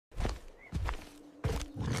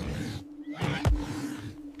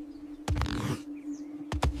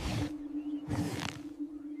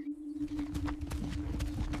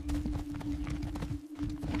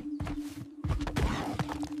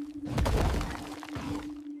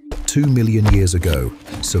2 million years ago,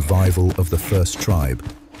 survival of the first tribe,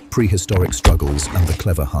 prehistoric struggles and the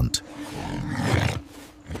clever hunt.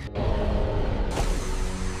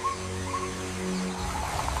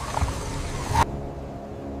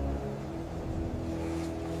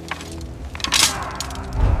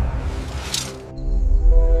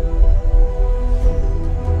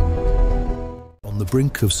 On the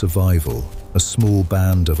brink of survival, a small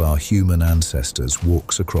band of our human ancestors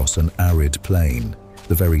walks across an arid plain,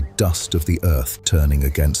 the very dust of the earth turning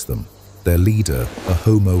against them. Their leader, a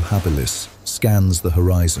Homo habilis, scans the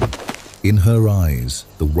horizon. In her eyes,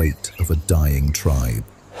 the weight of a dying tribe.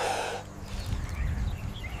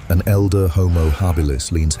 An elder Homo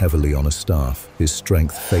habilis leans heavily on a staff, his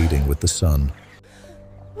strength fading with the sun.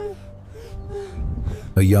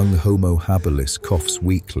 A young Homo habilis coughs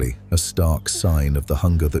weakly, a stark sign of the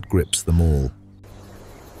hunger that grips them all.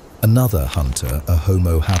 Another hunter, a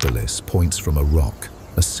Homo habilis, points from a rock,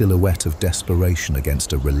 a silhouette of desperation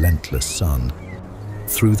against a relentless sun.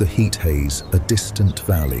 Through the heat haze, a distant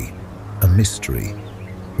valley, a mystery,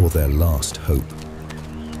 or their last hope.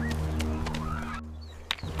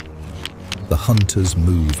 The hunters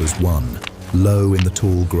move as one, low in the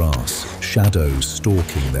tall grass, shadows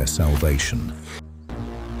stalking their salvation.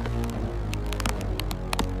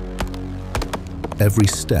 Every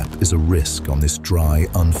step is a risk on this dry,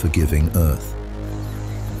 unforgiving earth.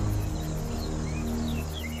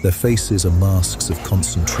 Their faces are masks of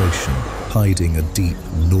concentration, hiding a deep,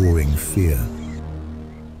 gnawing fear.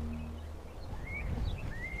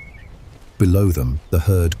 Below them, the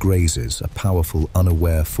herd grazes, a powerful,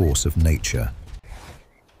 unaware force of nature.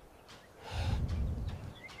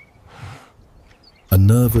 A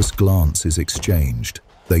nervous glance is exchanged.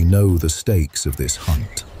 They know the stakes of this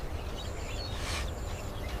hunt.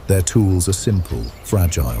 Their tools are simple,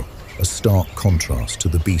 fragile, a stark contrast to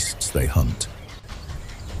the beasts they hunt.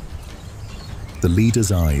 The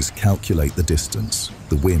leader's eyes calculate the distance,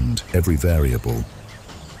 the wind, every variable.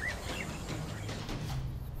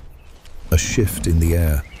 A shift in the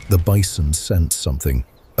air, the bison sense something.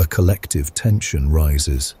 A collective tension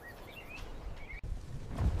rises.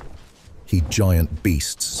 Giant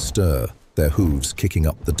beasts stir, their hooves kicking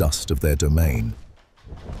up the dust of their domain.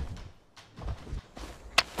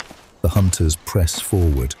 The hunters press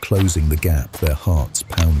forward, closing the gap, their hearts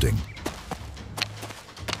pounding.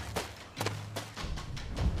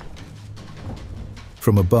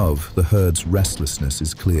 From above, the herd's restlessness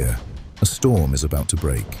is clear. A storm is about to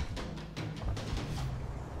break.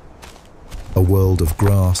 A world of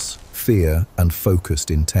grass, fear, and focused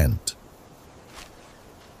intent.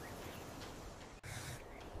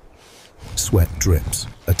 Sweat drips,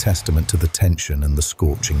 a testament to the tension and the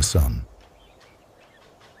scorching sun.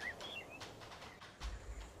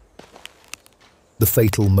 The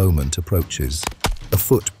fatal moment approaches. A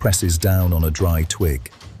foot presses down on a dry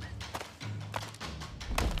twig.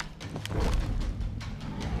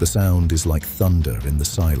 The sound is like thunder in the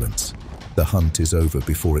silence. The hunt is over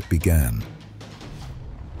before it began.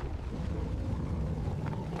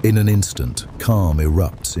 In an instant, calm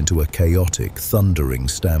erupts into a chaotic, thundering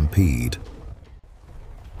stampede.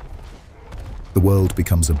 The world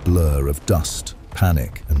becomes a blur of dust,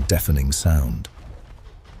 panic, and deafening sound.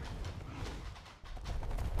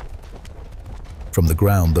 From the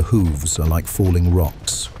ground, the hooves are like falling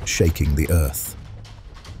rocks, shaking the earth.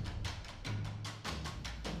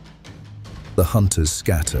 The hunters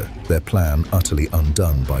scatter, their plan utterly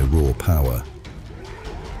undone by raw power.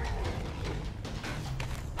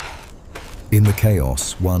 In the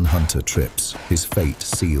chaos, one hunter trips, his fate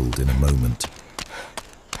sealed in a moment.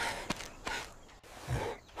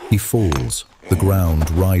 He falls, the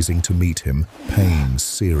ground rising to meet him, pain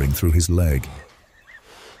searing through his leg.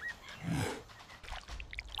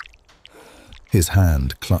 His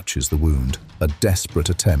hand clutches the wound, a desperate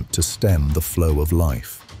attempt to stem the flow of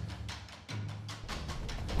life.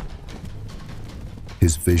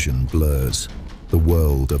 His vision blurs, the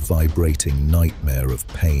world a vibrating nightmare of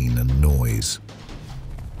pain and noise.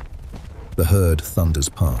 The herd thunders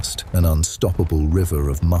past, an unstoppable river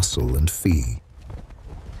of muscle and fee.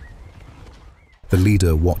 The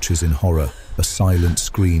leader watches in horror, a silent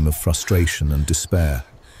scream of frustration and despair.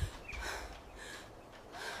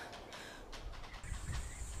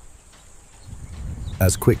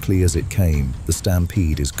 As quickly as it came, the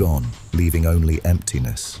stampede is gone, leaving only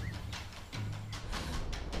emptiness.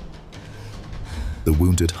 The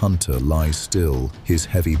wounded hunter lies still, his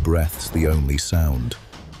heavy breaths the only sound.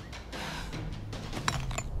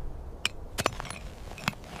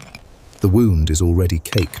 The wound is already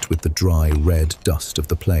caked with the dry red dust of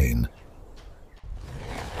the plain.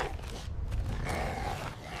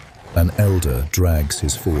 An elder drags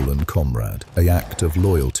his fallen comrade, an act of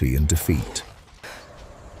loyalty in defeat.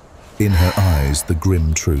 In her eyes, the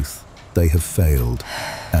grim truth: they have failed,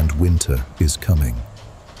 and winter is coming.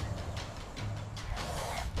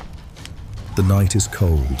 The night is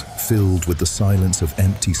cold, filled with the silence of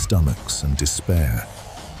empty stomachs and despair.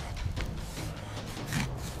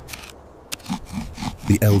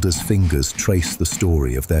 The elder's fingers trace the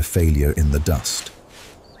story of their failure in the dust.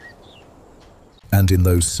 And in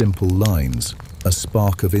those simple lines, a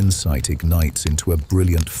spark of insight ignites into a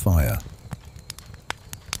brilliant fire.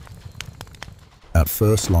 At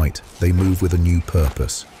first light, they move with a new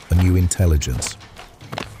purpose, a new intelligence.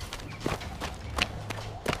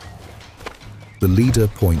 The leader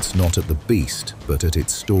points not at the beast, but at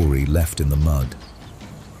its story left in the mud.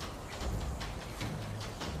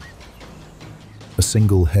 A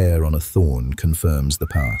single hair on a thorn confirms the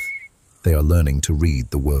path. They are learning to read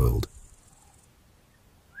the world.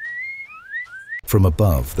 From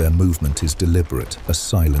above, their movement is deliberate, a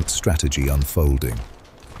silent strategy unfolding.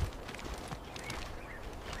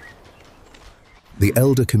 The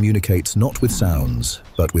elder communicates not with sounds,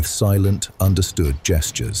 but with silent, understood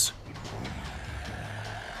gestures.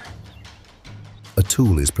 A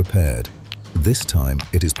tool is prepared. This time,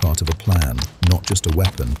 it is part of a plan, not just a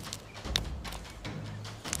weapon.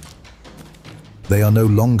 They are no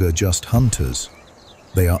longer just hunters.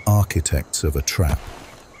 They are architects of a trap.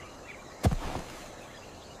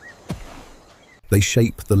 They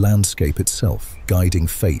shape the landscape itself, guiding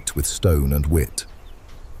fate with stone and wit.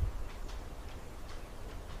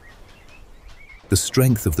 The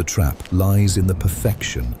strength of the trap lies in the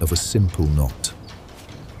perfection of a simple knot.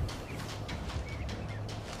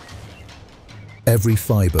 Every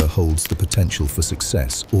fiber holds the potential for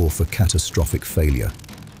success or for catastrophic failure.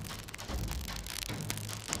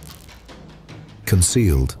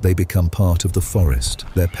 Concealed, they become part of the forest,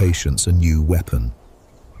 their patience a new weapon.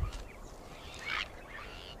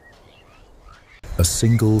 A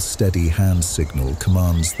single steady hand signal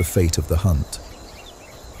commands the fate of the hunt.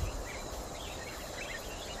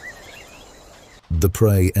 The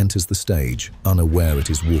prey enters the stage, unaware it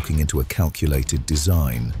is walking into a calculated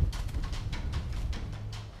design.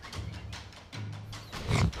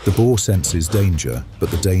 The boar senses danger,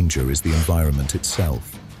 but the danger is the environment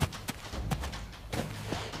itself.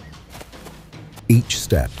 Each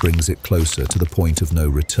step brings it closer to the point of no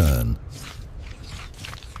return.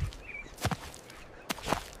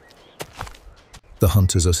 The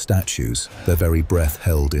hunters are statues, their very breath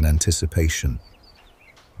held in anticipation.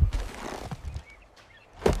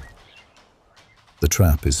 The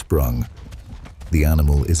trap is sprung. The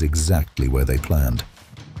animal is exactly where they planned.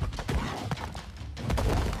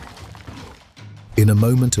 In a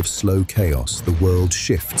moment of slow chaos, the world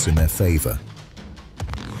shifts in their favor.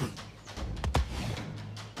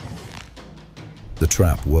 The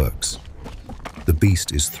trap works. The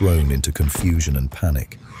beast is thrown into confusion and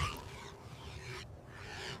panic.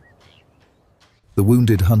 The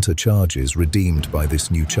wounded hunter charges, redeemed by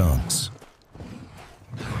this new chance.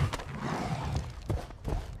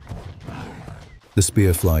 The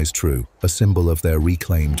spear flies true, a symbol of their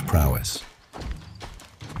reclaimed prowess.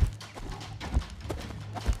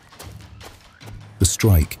 The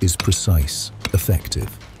strike is precise,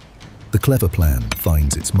 effective. The clever plan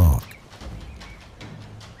finds its mark.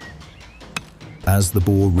 As the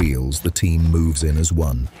boar reels, the team moves in as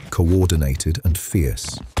one, coordinated and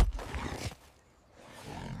fierce.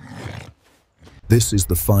 This is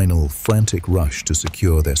the final, frantic rush to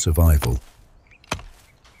secure their survival.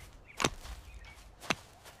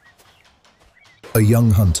 A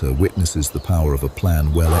young hunter witnesses the power of a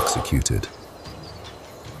plan well executed.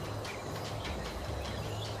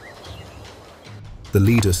 The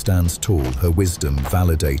leader stands tall, her wisdom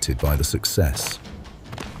validated by the success.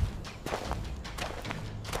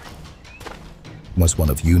 Was one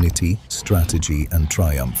of unity, strategy, and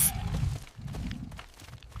triumph.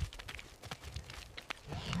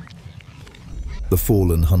 The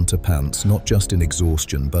fallen hunter pants, not just in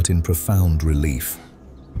exhaustion, but in profound relief.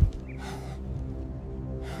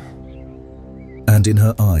 And in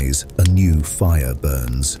her eyes, a new fire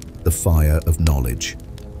burns, the fire of knowledge.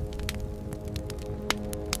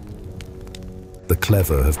 The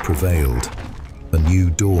clever have prevailed. A new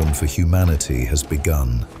dawn for humanity has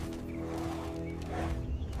begun.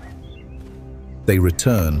 They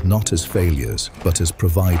return not as failures, but as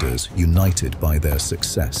providers united by their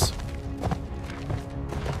success.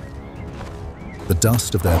 The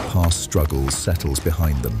dust of their past struggles settles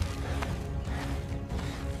behind them.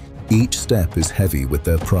 Each step is heavy with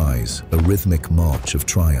their prize, a rhythmic march of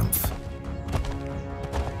triumph.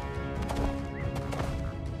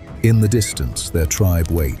 In the distance, their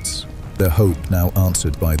tribe waits, their hope now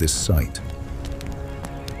answered by this sight.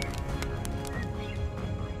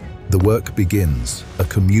 The work begins, a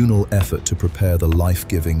communal effort to prepare the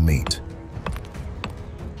life-giving meat.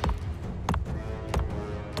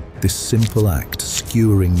 This simple act,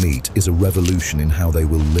 skewering meat, is a revolution in how they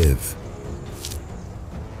will live.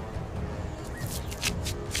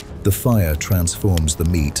 The fire transforms the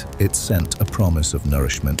meat, its scent a promise of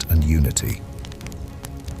nourishment and unity.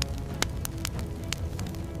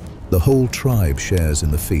 The whole tribe shares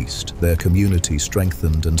in the feast, their community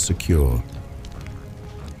strengthened and secure.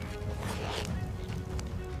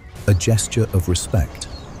 A gesture of respect.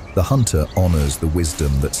 The hunter honors the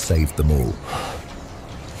wisdom that saved them all.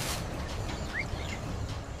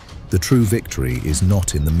 The true victory is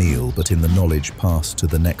not in the meal, but in the knowledge passed to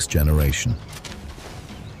the next generation.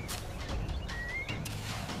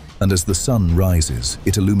 And as the sun rises,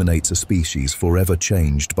 it illuminates a species forever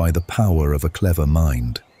changed by the power of a clever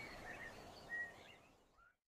mind.